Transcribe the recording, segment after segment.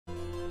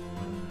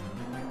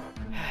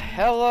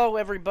Hello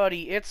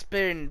everybody, it's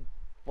been,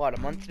 what, a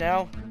month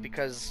now?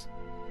 Because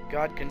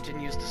God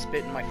continues to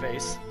spit in my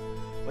face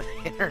with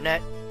the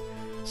internet.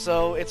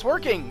 So, it's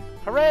working!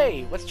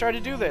 Hooray! Let's try to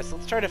do this,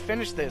 let's try to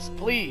finish this,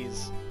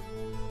 please!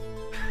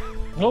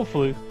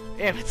 Hopefully.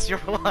 Damn, it's your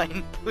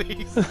line,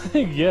 please.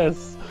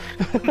 Yes.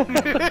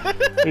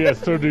 Yes,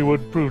 certainly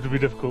would prove to be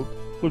difficult.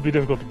 Would be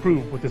difficult to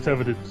prove with this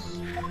evidence.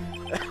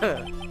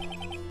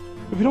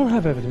 If you don't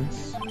have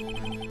evidence,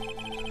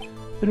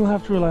 then you'll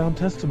have to rely on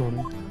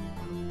testimony.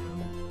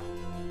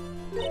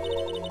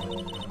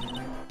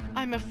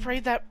 I'm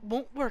afraid that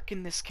won't work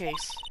in this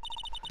case.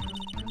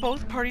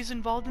 Both parties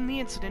involved in the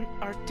incident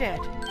are dead.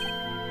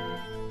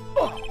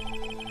 Oh,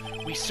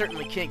 we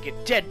certainly can't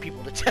get dead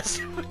people to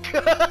testify.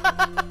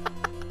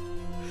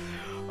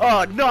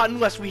 Not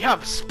unless we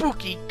have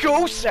spooky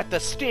ghosts at the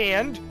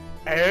stand.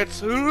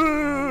 It's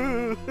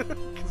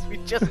because we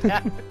just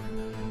have.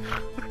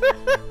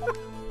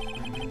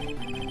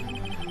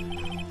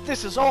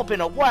 This has all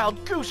been a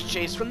wild goose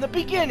chase from the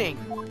beginning.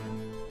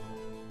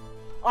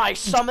 I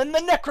summon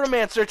the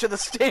necromancer to the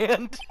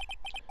stand.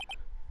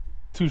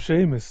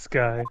 Touché, Miss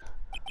Sky.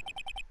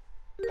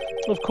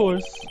 Of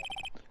course.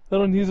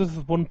 That only leaves us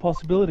with one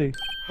possibility.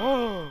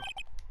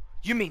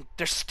 You mean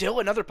there's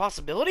still another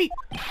possibility?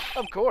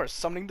 Of course,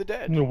 summoning the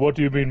dead. What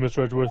do you mean,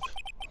 Mr. Edgeworth?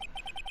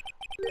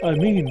 I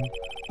mean,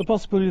 the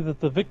possibility that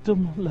the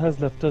victim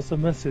has left us a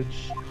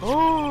message.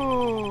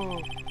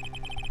 Oh.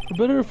 For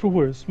better or for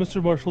worse,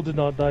 Mr. Marshall did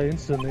not die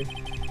instantly.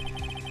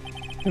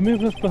 He may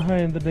have left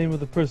behind the name of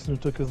the person who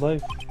took his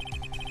life.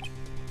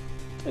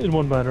 In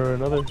one manner or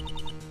another.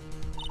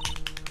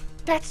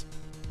 That's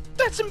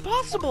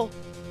impossible!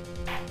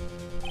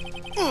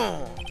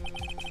 Oh,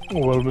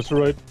 well,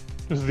 Mr. Wright,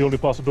 this is the only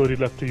possibility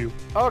left to you.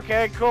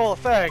 Okay, cool,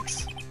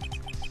 thanks.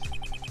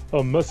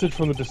 A message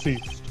from the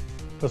deceased.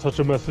 Does such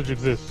a message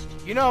exist?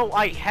 You know,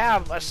 I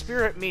have a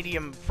spirit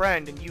medium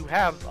friend, and you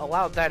have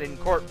allowed that in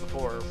court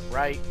before,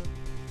 right?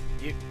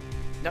 You...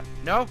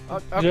 No?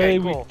 Okay, Jay,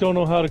 cool. we don't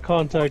know how to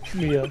contact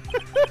Mia.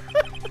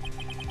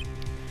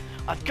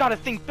 I've got to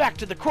think back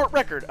to the court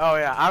record. Oh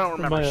yeah, I don't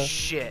remember Maya.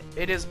 shit.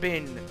 It has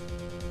been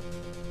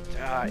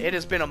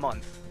a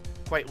month,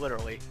 quite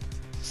literally,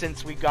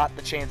 since we got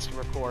the chance to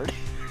record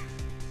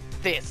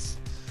this.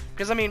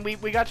 Because, I mean, we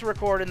got to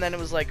record and then it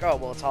was like, oh,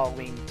 well, it's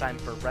Halloween, time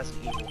for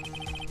Resident Evil.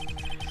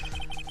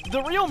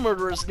 The real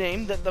murderer's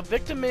name that the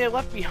victim may have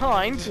left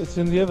behind... It's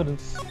in the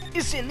evidence.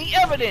 ...is in the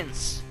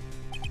evidence!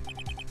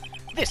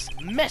 This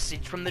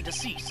message from the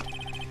deceased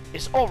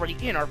is already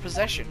in our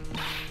possession.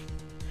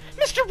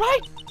 Mr.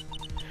 Wright!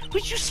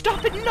 Would you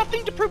stop at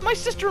nothing to prove my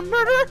sister a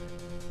murderer?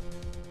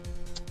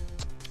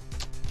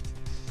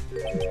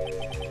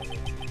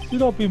 Do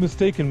not be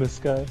mistaken, Miss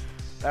Sky.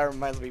 That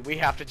reminds me, we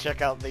have to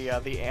check out the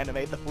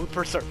anime. The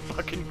bloopers are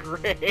fucking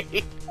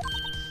great.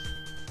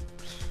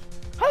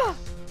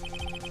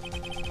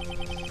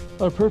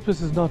 Our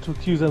purpose is not to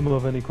accuse Emma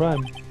of any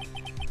crime.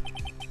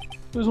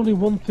 There's only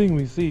one thing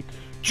we seek.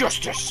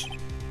 Justice!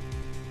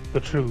 The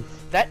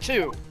truth. That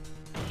too.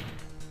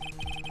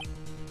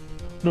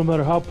 No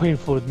matter how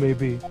painful it may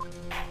be.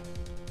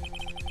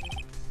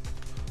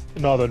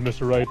 Now then,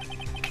 Mr. Wright,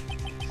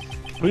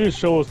 please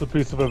show us the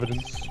piece of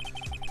evidence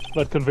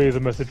that conveys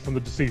a message from the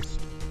deceased.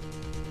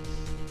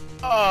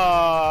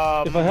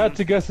 If I had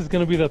to guess, it's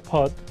gonna be that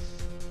pot.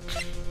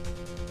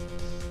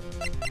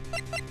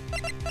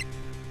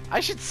 I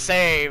should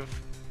save.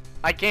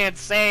 I can't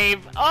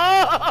save.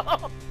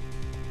 Oh!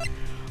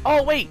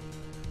 Oh, wait.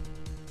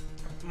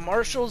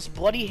 Marshall's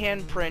bloody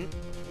handprint.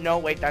 No,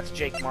 wait, that's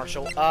Jake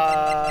Marshall.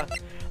 Found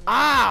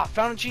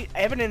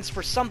evidence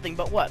for something,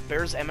 but what?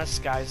 Bears Emma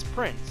Sky's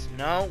prints.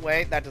 No,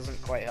 wait, that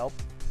doesn't quite help.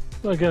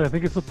 Again, I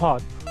think it's the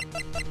pot.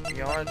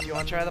 You want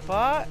to try the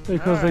pot?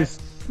 Because it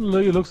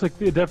looks like,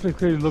 it definitely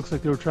clearly looks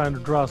like they were trying to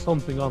draw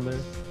something on there.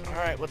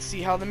 Alright, let's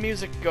see how the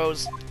music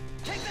goes.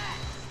 Take that!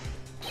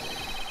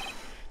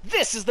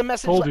 This is the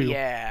message. Told you.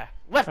 Yeah.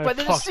 Left by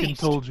the I fucking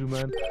deceased. told you,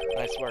 man.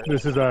 Nice work.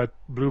 This is that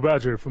Blue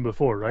Badger from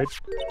before, right?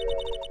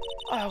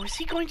 Oh, is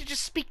he going to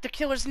just speak the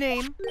killer's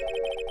name?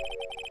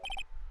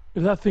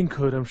 If that thing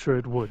could, I'm sure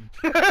it would.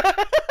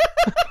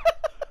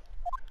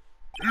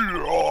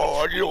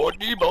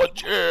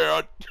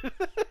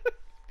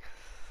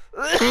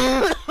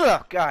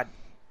 Oh, God.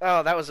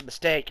 Oh, that was a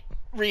mistake.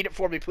 Read it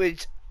for me,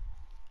 please.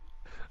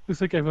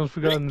 Looks like everyone's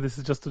forgotten this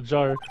is just a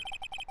jar.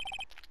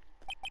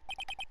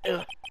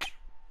 Ugh.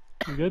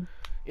 You good?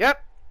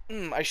 Yep.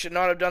 I should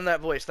not have done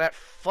that voice. That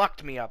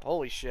fucked me up.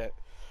 Holy shit.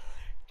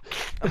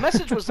 A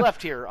message was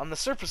left here on the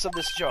surface of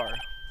this jar.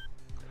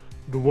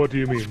 What do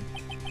you mean?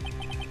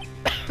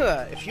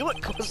 If you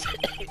look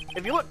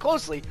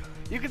closely,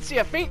 you can see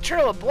a faint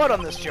trail of blood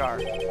on this jar.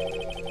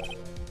 It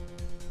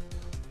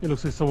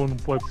looks like someone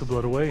wiped the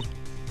blood away.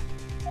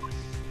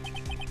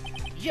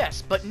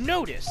 Yes, but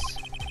notice.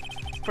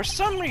 For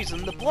some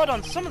reason, the blood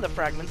on some of the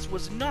fragments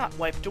was not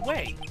wiped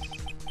away.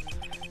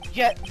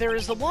 Yet, there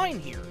is a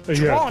line here.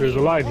 Yes, there's a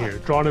line here,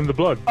 drawn in the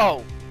blood.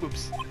 Oh,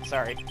 oops,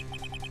 sorry.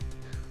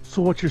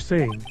 So what you're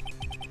saying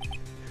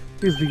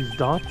is these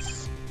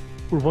dots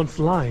were once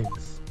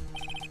lines?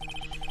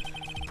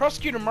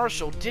 Prosecutor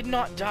Marshall did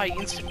not die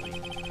instantly.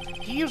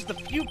 He used the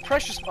few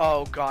precious...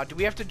 Oh god, do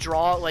we have to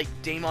draw, like,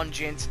 Damon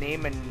Gent's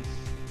name and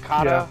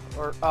kata? Yeah.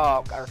 Or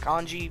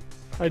kanji?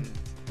 I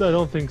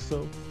don't think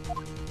so.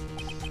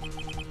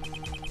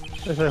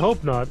 Yes, I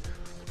hope not.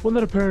 One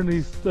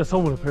that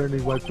someone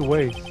apparently wiped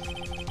away.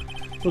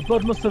 But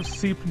blood must have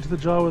seeped into the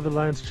jar where the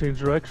lines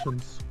changed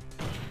directions.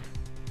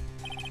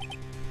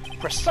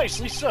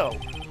 Precisely so.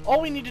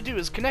 All we need to do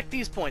is connect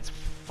these points.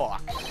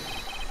 Fuck.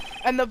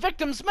 And the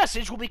victim's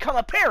message will become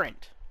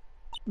apparent.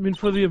 I mean,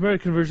 for the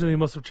American version, they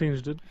must have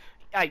changed it.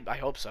 I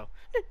hope so.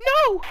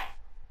 No!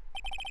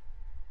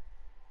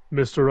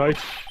 Mr. Wright,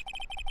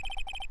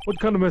 what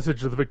kind of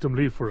message did the victim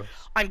leave for us?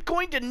 I'm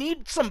going to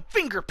need some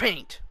finger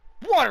paint.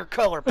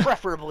 Watercolor,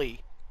 preferably.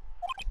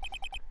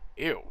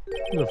 Ew.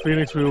 The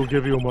Phoenix, we will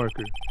give you a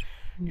marker.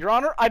 Your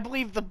Honor, I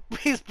believe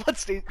his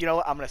bloodstain... You know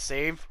what? I'm gonna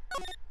save.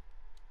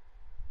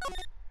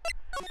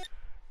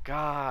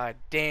 God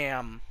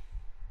damn.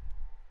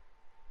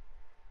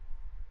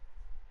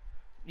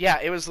 Yeah,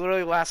 it was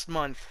literally last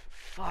month.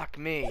 Fuck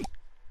me.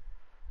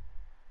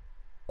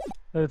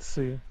 Let's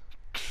see.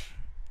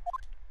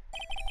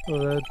 Oh,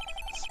 that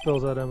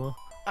spells out Emma.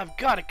 I've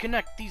got to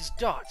connect these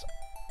dots.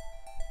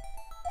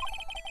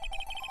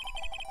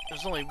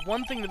 There's only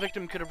one thing the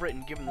victim could have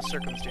written given the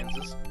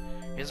circumstances.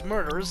 His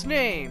murderer's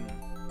name.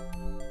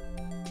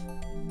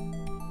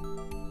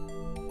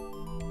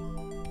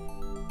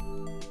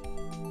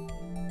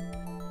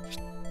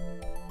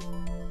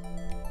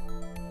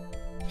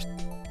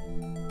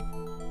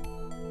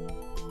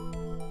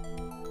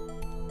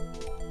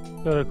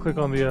 Gotta click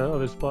on the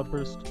other spot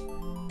first.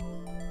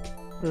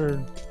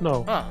 Or,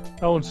 no. Huh.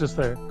 That one's just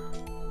there.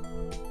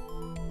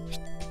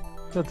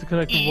 Got to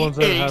connect the ones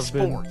that have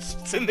Sports.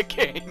 It's in the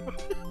game.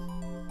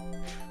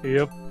 been.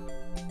 Yep.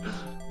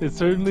 It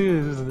certainly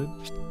is, isn't it?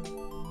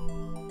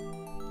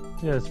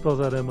 Yeah, it spells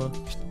out Emma.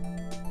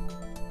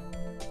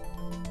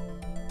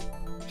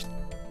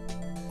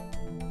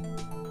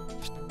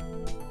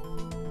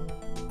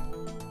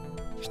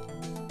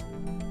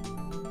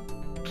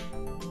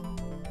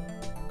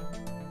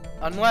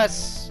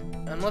 Unless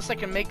I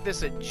can make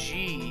this a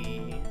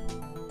G.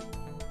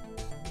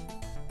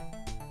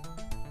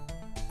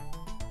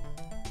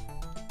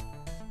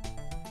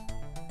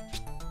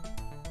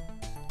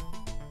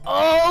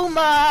 Oh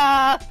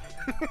ma!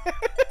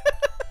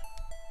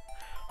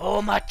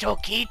 Oh ma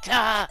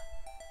Chokita!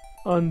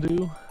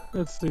 Undo.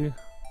 Let's see.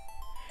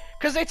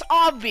 Cause it's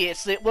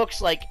obvious it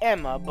looks like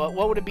Emma, but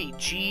what would it be?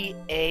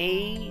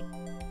 G-A?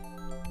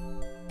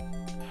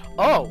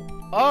 Oh!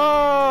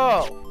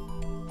 Oh!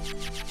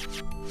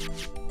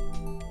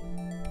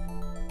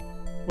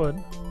 What?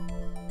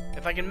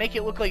 If I can make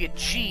it look like a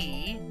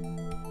G...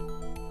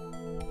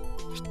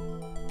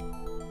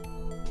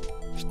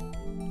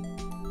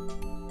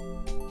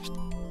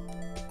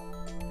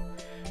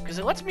 Because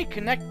it lets me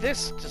connect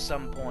this to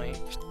some point.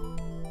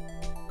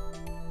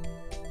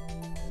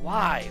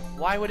 Why?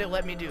 Why would it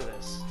let me do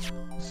this?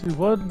 See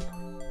what?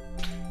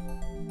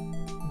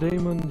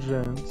 Damon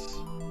Gents.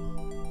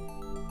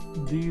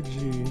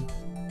 DG.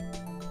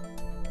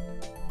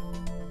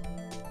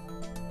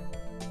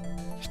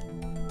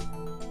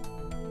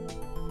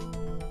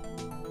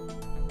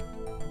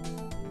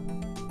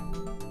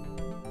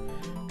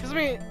 Because I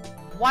mean,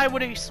 why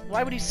would he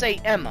say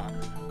Emma?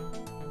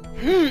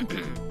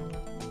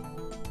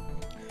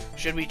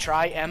 Should we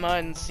try Emma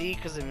and see?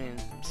 Because I mean,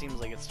 it seems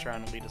like it's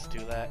trying to lead us to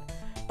that.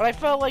 But I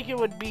felt like it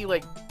would be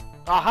like,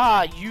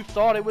 aha, you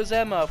thought it was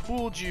Emma,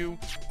 fooled you.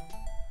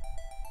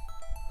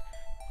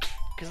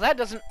 Because that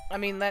doesn't, I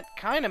mean, that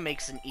kind of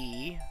makes an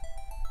E.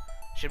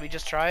 Should we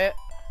just try it?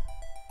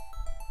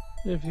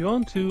 If you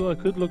want to, I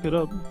could look it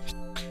up.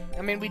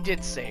 I mean, we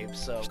did save,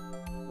 so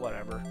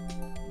whatever.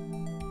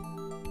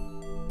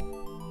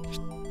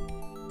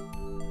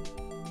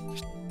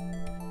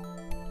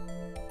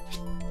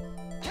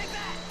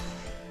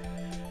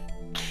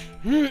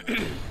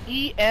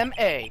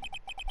 EMA.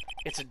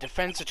 It's a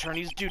defense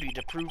attorney's duty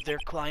to prove their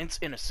client's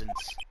innocence.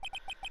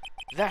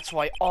 That's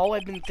why all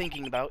I've been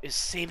thinking about is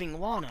saving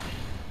Lana.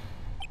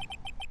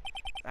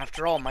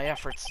 After all my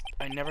efforts,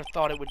 I never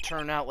thought it would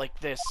turn out like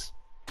this.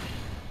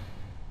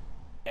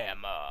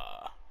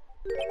 Emma.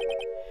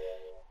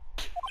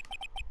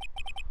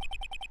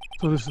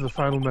 So this is the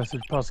final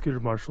message Prosecutor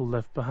Marshall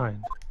left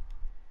behind.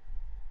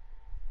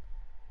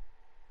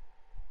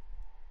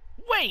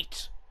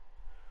 Wait!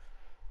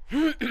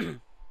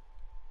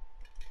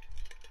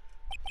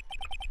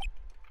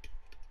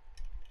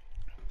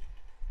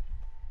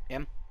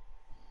 M?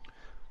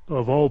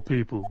 Of all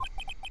people,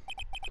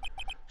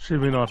 she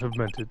may not have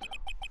meant it,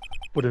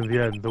 but in the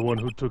end, the one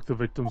who took the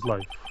victim's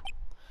life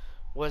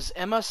Was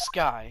Emma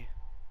Skye.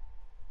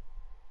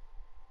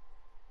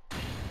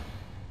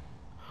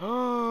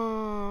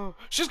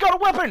 She's got a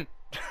weapon!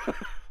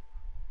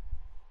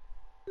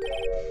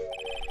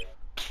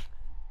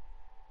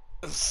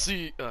 Let's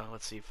see,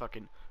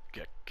 fucking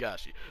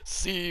Kakashi.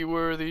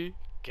 Seaworthy.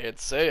 Can't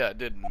say I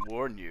didn't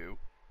warn you.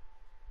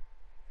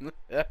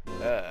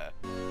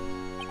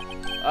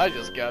 I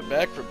just got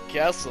back from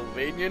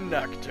Castlevania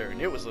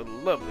Nocturne. It was a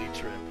lovely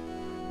trip.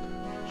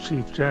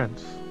 Chief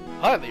Gent.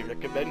 Highly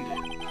recommended.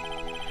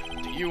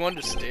 Do you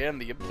understand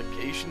the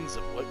implications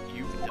of what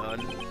you've done?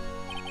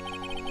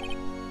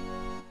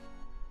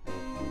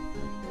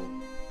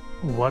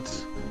 What?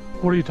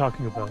 What are you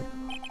talking about?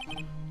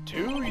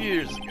 2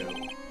 years ago,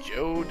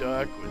 Joe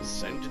Dark was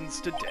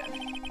sentenced to death.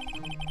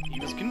 He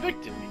was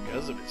convicted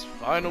because of his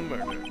final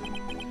murder.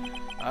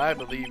 I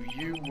believe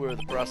you were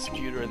the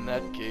prosecutor in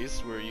that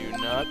case, were you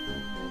not?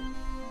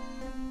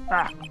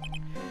 Ah!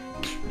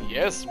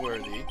 Yes,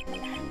 Worthy.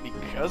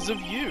 Because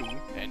of you,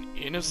 an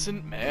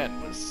innocent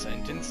man was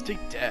sentenced to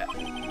death.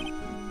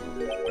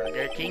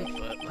 Burger King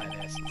foot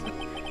lettuce.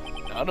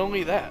 Not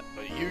only that,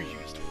 but you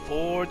used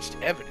forged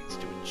evidence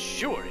to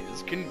ensure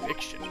his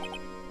conviction.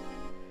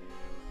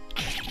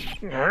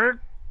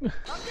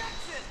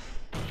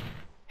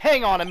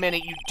 Hang on a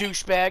minute, you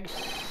douchebag.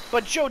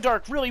 But Joe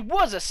Dark really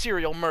was a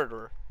serial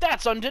murderer.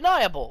 That's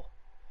undeniable.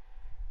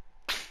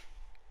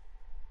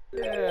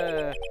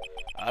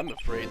 I'm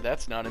afraid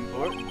that's not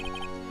important.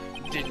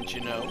 Didn't you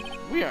know?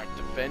 We aren't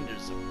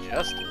defenders of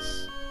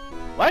justice.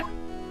 What?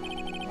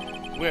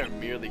 We're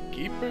merely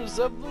keepers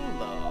of the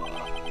law.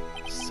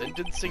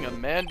 Sentencing a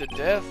man to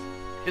death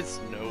is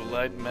no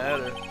light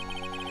matter.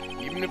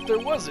 Even if there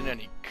wasn't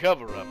any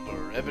cover-up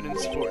or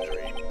evidence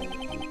forgery.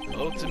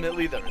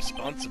 Ultimately, the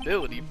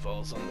responsibility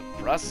falls on the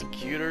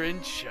prosecutor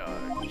in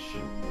charge.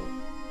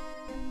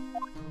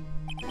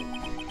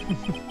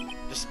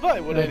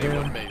 Despite what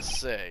anyone may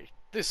say,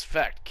 this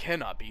fact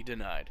cannot be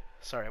denied.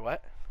 Sorry,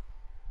 what?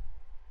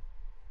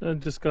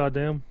 Just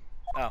goddamn.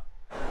 Oh.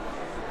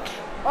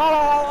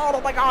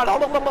 Oh my god!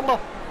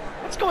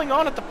 What's going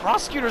on at the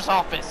prosecutor's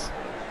office?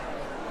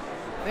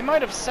 They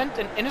might have sent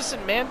an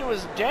innocent man to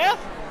his death?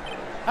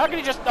 How can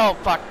he just... Oh,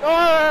 fuck.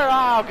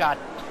 Oh god.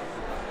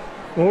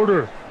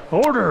 Order!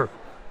 Order!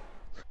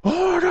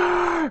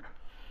 Order!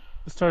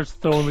 Starts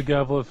throwing the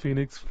gavel at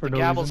Phoenix for no reason.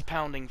 The gavel's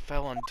pounding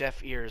fell on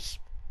deaf ears.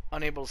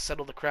 Unable to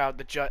settle the crowd,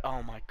 the judge...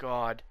 Oh my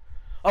god.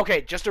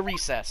 Okay, just a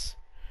recess.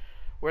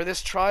 Where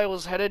this trial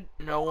is headed,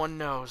 no one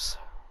knows.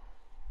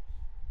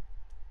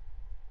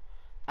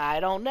 I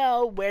don't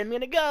know where I'm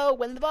gonna go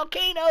when the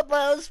volcano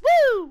blows.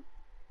 Woo!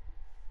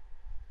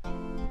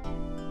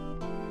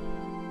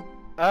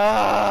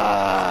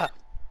 Ah!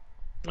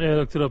 Yeah, I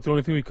looked it up. The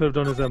only thing we could have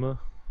done is Emma.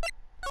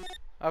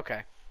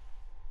 Okay.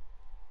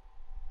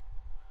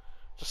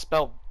 Just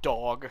spell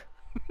dog.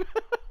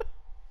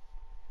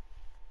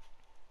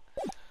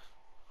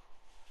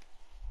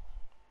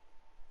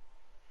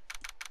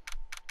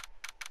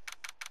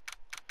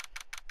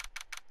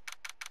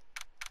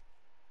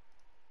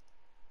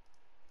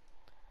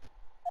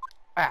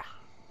 Ah.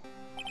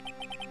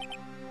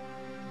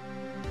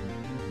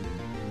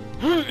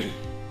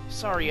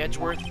 Sorry,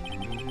 Edgeworth.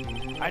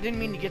 I didn't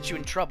mean to get you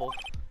in trouble.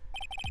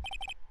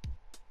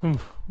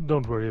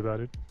 Don't worry about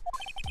it.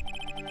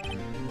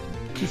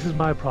 This is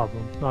my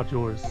problem, not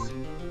yours,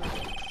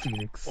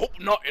 Phoenix. Hope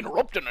not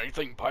interrupting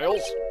anything,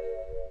 pals.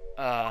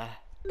 Oh,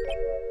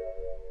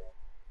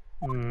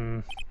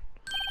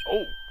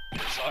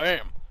 yes I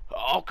am.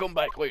 I'll come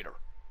back later.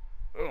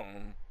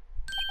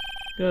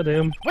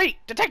 Goddamn. Wait!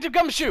 Detective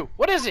Gumshoe!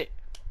 What is it?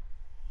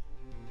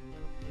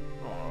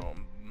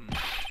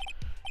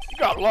 You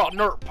got a lot of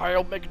nerve,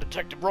 pal, making a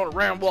detective run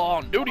around while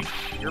on duty.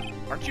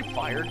 Aren't you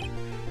fired?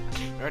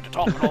 After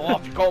talking all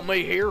off, you call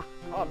me here?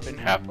 I've seen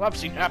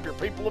happier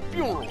people at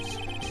funerals.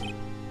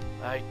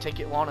 I take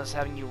it Lana's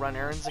having you run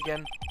errands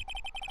again?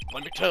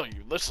 Let me tell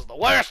you, this is the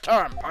last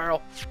time,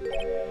 pal.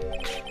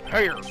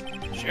 Here,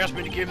 she asked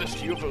me to give this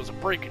to you if it was a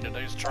break in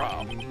today's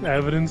trial.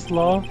 Evidence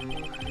law?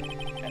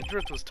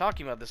 Edgeworth was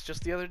talking about this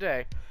just the other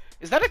day.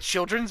 Is that a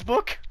children's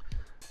book?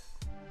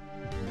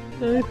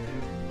 I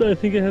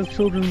think it has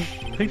children's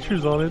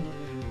pictures on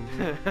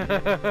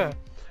it.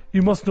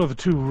 You must know the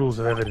 2 rules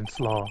of evidence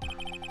law.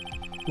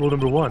 Rule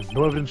number 1,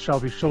 no evidence shall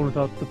be shown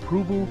without the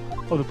approval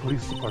of the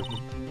police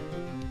department.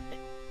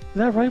 Is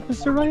that right,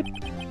 Mr. Wright?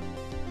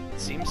 It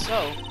seems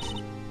so.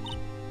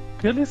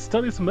 Can you at least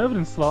study some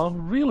evidence law?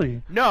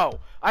 Really? No!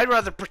 I'd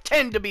rather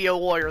pretend to be a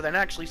lawyer than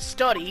actually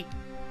study.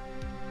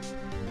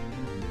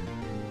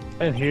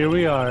 And here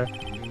we are.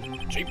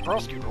 Chief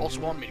Prosecutor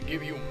also wanted me to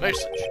give you a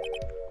message.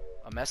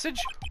 A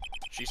message?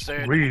 She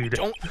said, Read.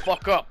 Don't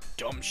fuck up,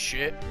 dumb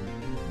shit.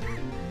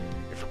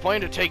 If you're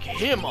planning to take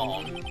him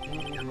on,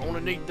 you're going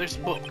to need this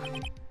book.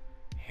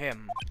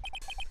 Him.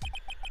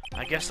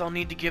 I guess I'll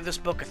need to give this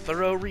book a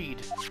thorough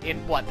read.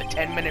 In what, the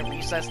 10-minute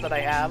recess that I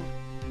have?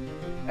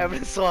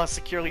 Evidence law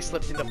securely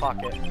slipped into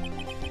pocket.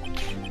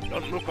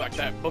 Doesn't look like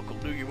that book will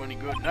do you any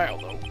good now,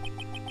 though.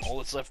 All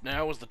that's left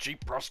now is the Chief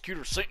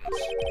Prosecutor's sentence.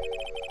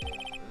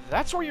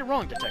 That's where you're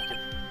wrong, Detective.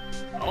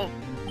 Oh.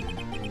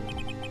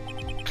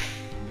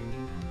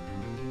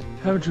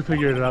 Haven't you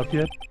figured it out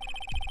yet?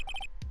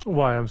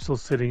 Why I'm still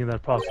sitting in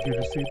that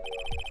prosecutor's seat?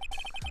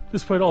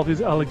 Despite all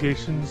these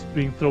allegations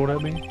being thrown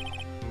at me?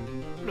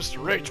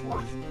 Mr.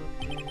 Edgeworth.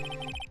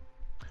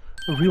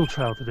 The real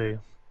trial today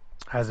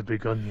hasn't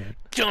begun yet.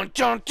 Dun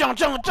dun dun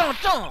dun dun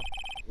dun!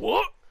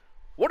 What?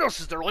 What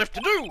else is there left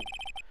to do?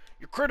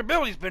 Your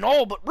credibility's been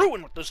all but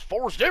ruined with this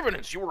forced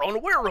evidence you were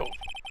unaware of.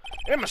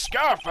 Emma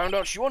Sky found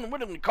out she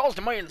unwittingly caused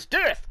a man's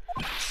death.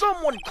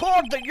 Someone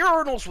clogged the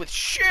urinals with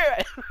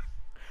shit.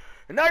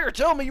 And now you're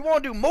telling me you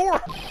want to do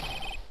more?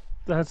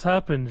 That's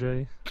happened,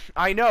 Jay.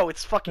 I know,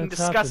 it's fucking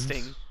That's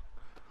disgusting.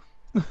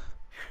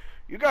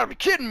 You gotta be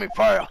kidding me,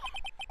 pal.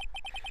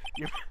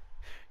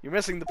 You're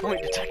missing the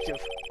point, Detective.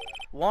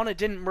 Lana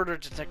didn't murder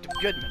Detective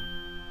Goodman.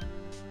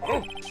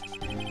 Oh.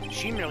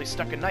 She merely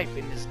stuck a knife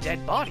in his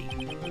dead body.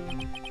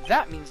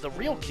 That means the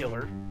real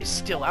killer is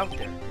still out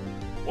there.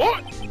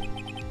 What?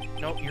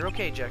 No, you're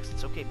okay, Jax.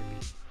 It's okay, baby.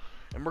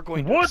 And we're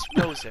going to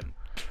expose him.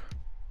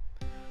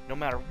 No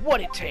matter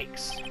what it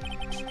takes.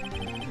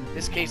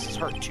 This case has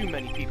hurt too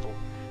many people.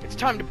 It's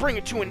time to bring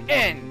it to an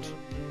end.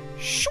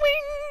 Swing!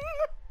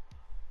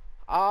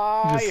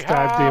 I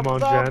have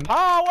the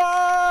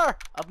power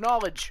of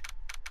knowledge.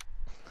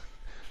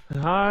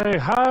 I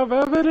have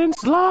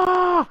evidence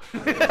law!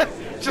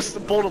 Just the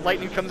bolt of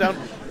lightning comes down.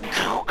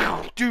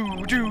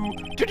 Do do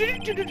do do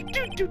do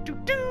do do do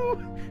do.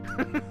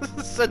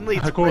 Suddenly,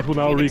 the court will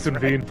now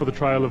reconvene for the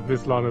trial of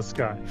Miss Lana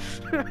Sky.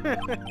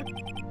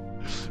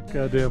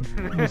 Goddamn,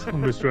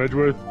 Mr.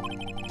 Edgeworth.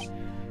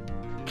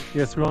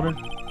 Yes, Your Honor.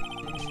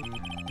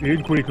 The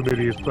inquiry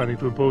committee is planning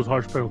to impose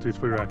harsh penalties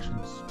for your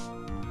actions.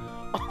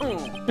 Oh.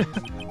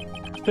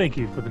 Thank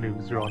you for the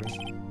news, Your Honor.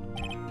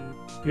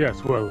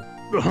 Yes, well,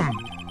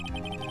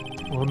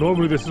 well,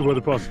 normally this is where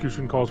the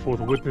prosecution calls forth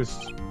a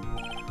witness,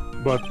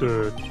 but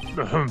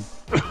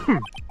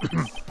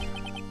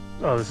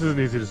oh, this isn't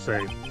easy to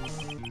say.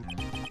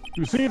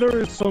 You see, there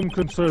is some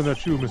concern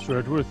that you, Mr.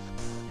 Edgeworth,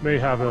 may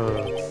have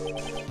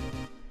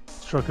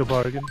struck a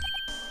bargain.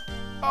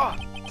 Ah.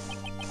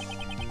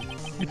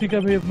 You think I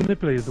may have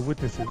manipulated the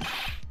witnesses?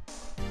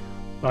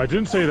 I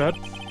didn't say that.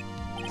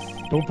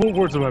 Don't put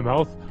words in my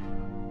mouth.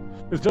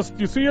 It's just,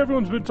 you see,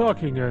 everyone's been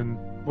talking, and,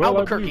 well,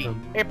 Albuquerque,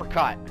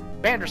 apricot,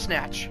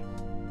 bandersnatch,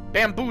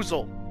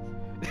 bamboozle.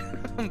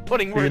 I'm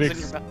putting words in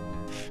your mouth.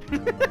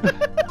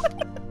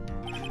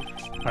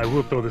 I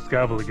will throw this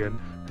gavel again.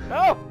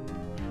 Oh!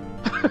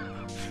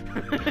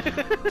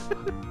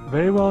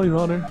 Very well, Your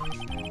Honor.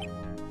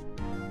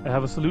 I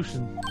have a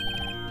solution.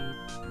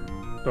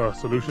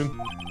 Solution?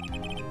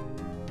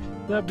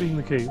 That being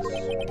the case,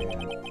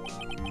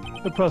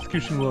 the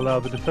prosecution will allow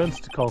the defense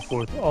to call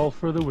forth all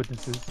further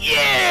witnesses.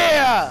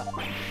 Yeah!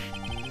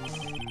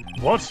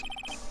 What?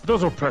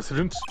 There's no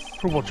precedent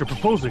for what you're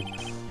proposing.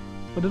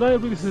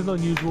 Undeniably, this is an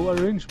unusual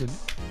arrangement,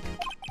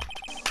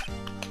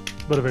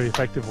 but a very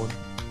effective one.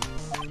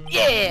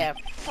 Yeah!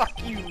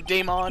 Fuck you,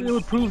 Damon! It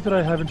would prove that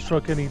I haven't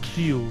struck any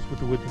deals with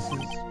the witnesses.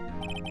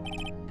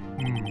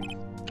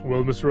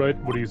 Well, Mr. Wright,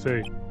 what do you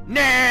say?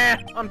 Nah!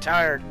 I'm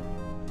tired.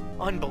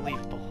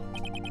 Unbelievable.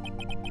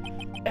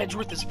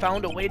 Edgeworth has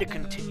found a way to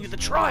continue the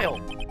trial.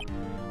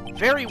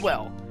 Very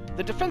well.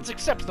 The defense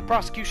accepts the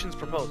prosecution's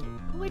proposal.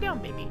 Lay down,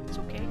 baby. It's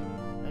okay.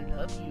 I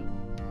love you.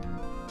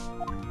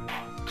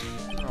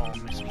 Oh,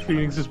 Mr.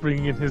 Phoenix is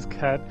bringing in his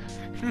cat.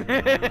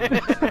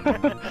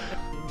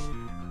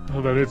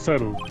 Well, then it's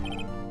settled.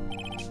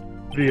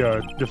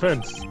 The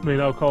defense may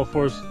now call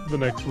forth the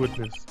next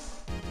witness.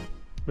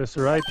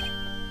 Mr. Wright?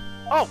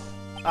 Oh!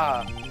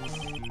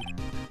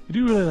 You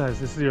do realize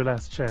this is your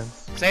last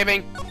chance?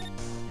 Saving!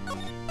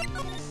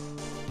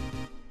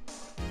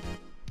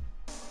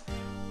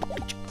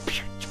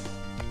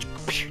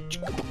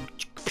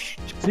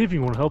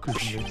 Saving won't help you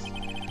from this.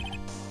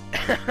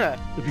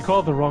 If you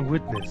call the wrong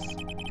witness,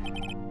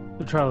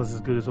 the trial is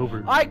as good as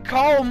over. I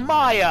call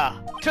Maya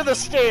to the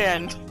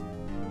stand!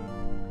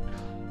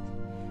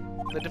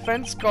 The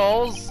defense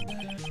calls...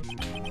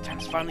 The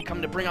time's finally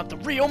come to bring out the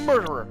real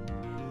murderer!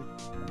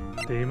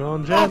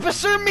 Damon Jen.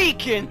 Officer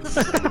Meekins!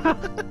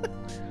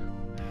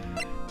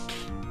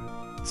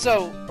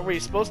 So, are we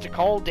supposed to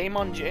call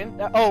Damon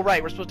Jen? Oh,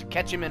 right, we're supposed to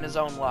catch him in his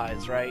own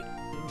lies, right?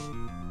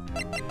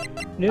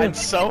 Yeah. I'm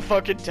so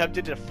fucking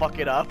tempted to fuck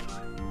it up.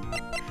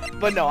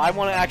 But no, I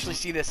want to actually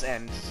see this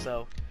end,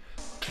 so...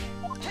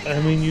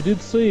 I mean, you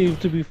did save,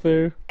 to be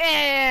fair.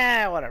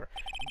 Whatever.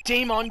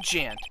 Damon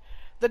Jant.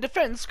 The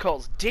defense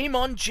calls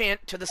Damon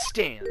Jant to the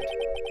stand.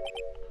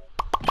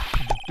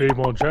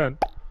 Damon Jen?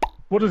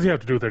 What does he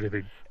have to do with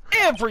anything?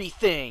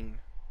 Everything!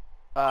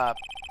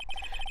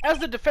 As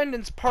the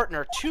defendant's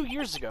partner 2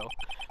 years ago,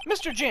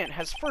 Mr. Jant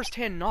has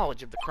first-hand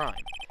knowledge of the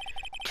crime.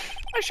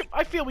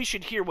 I feel we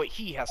should hear what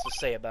he has to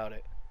say about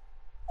it.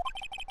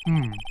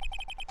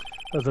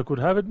 As luck would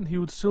have it, he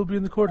would still be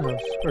in the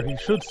courthouse. Or he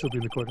should still be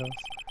in the courthouse.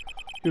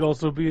 He'd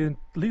also be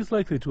least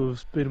likely to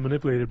have been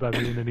manipulated by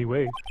me in any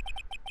way.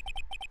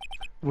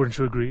 Wouldn't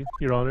you agree,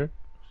 Your Honor?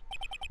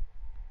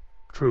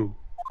 True.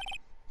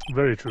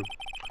 Very true.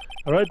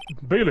 Alright,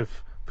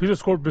 bailiff, please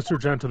escort Mr.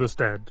 Jan to the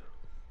stand.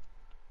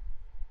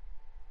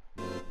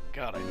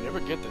 God, I never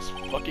get this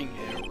fucking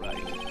hair right.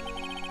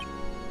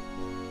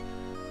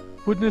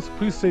 Witness,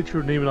 please state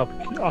your name and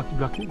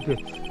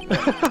occupation.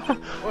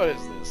 What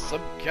is this?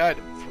 Some kind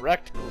of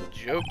practical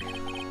joke?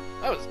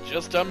 I was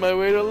just on my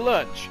way to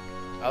lunch.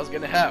 I was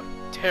gonna have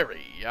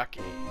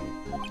teriyaki.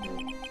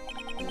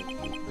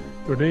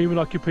 Your name and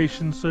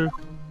occupation, sir?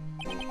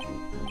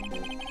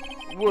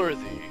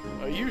 Worthy,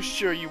 are you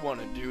sure you want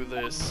to do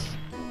this?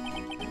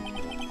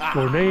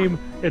 Your name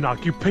and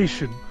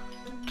occupation.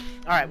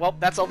 Alright, well,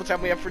 that's all the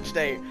time we have for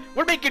today.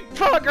 We're making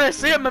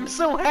progress, Em! I'm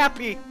so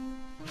happy!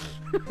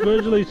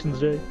 Congratulations,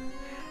 Jay.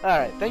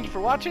 Alright, thank you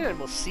for watching, and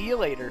we'll see you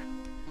later.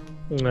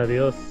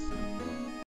 Adios.